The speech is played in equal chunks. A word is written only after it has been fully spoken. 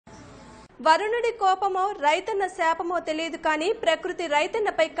వరుణుడి కోపమో రైతన్న శాపమో తెలియదు కానీ ప్రకృతి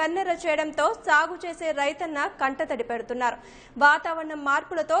రైతన్నపై కన్నెర చేయడంతో సాగు చేసే రైతన్న కంటతడి పెడుతున్నారు. వాతావరణం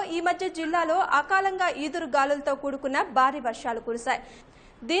మార్పులతో ఈ మధ్య జిల్లాలో అకాలంగా ఈదురు గాలులతో కూడుకున్న భారీ వర్షాలు కురిశాయి.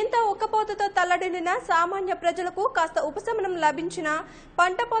 దీంతో ఉక్కపోతతో తల్లడిల్లిన సామాన్య ప్రజలకు కాస్త ఉపశమనం లభించినా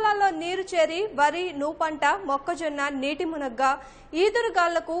పంట పొలాల్లో నీరు చేరి వరి, నూపంట, మొక్కజొన్న నీటి మునగ్గా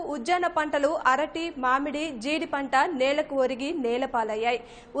ఈదురుగాళ్లకు ఉద్యాన పంటలు అరటి, మామిడి, జీడి పంట నేలకు ఒరిగి నేలపాలయ్యాయి.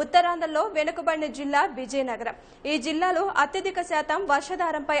 ఉత్తరాంధ్రలో వెనుకబడిన జిల్లా విజయనగరం. ఈ జిల్లాలో అత్యధిక శాతం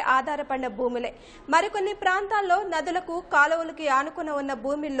వర్షాధారంపై ఆధారపడిన భూములే. మరికొన్ని ప్రాంతాల్లో నదులకు, కాలువలకి ఆనుకుని ఉన్న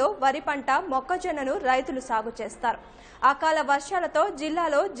భూమిల్లో వరి పంట, మొక్కజొన్నను రైతులు సాగు చేస్తారు. అకాల వర్షాలతో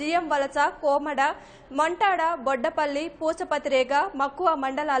జిల్లాలో జియం వలస, కోమడ, మొంటాడ, బొడ్డపల్లి, పూసపతిరేగ, మక్కువ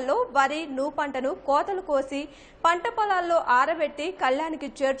మండలాల్లో వరి, నూపంటను కోతలు కోసి పంట పొలాల్లో ఆరబెట్టి కళ్యాణికి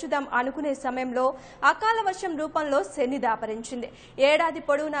చేర్చుదాం అనుకునే సమయంలో అకాల వర్షం రూపంలో శని దాపరించింది. ఏడాది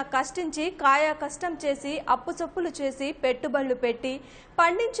పొడవునా కష్టించి కాయా కష్టం చేసి అప్పుసొప్పులు చేసి పెట్టుబడులు పెట్టి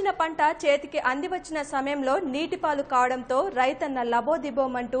పండించిన పంట చేతికి అందివచ్చిన సమయంలో నీటిపాలు కావడంతో రైతన్న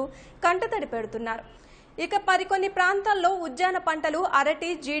లబోదిబోమంటూ కంటతడి పెడుతున్నారు. ఇక మరికొన్ని ప్రాంతాల్లో ఉద్యాన పంటలు అరటి,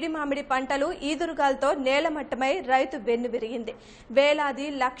 జీడి, మామిడి పంటలు ఈదురుగాలతో నేలమట్టమై రైతు వెన్ను విరిగింది. వేలాది,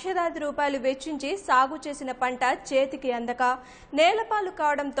 లక్షలాది రూపాయలు వెచ్చించి సాగు చేసిన పంట చేతికి అందక నేలపాలు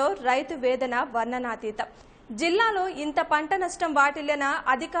కావడంతో రైతు వేదన వర్ణనాతీతం. జిల్లాలో ఇంత పంట నష్టం వాటిల్లిన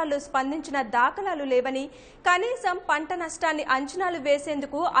అధికారులు స్పందించిన దాఖలాలు లేవని, కనీసం పంట నష్టాన్ని అంచనాలు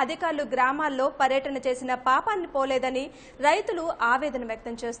వేసేందుకు అధికారులు గ్రామాల్లో పర్యటన చేసిన పాపాన్ని పోలేదని రైతులు ఆవేదన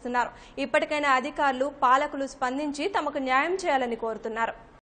వ్యక్తం చేస్తున్నారు. ఇప్పటికైనా అధికారులు, పాలకులు స్పందించి తమకు న్యాయం చేయాలని కోరుతున్నారు.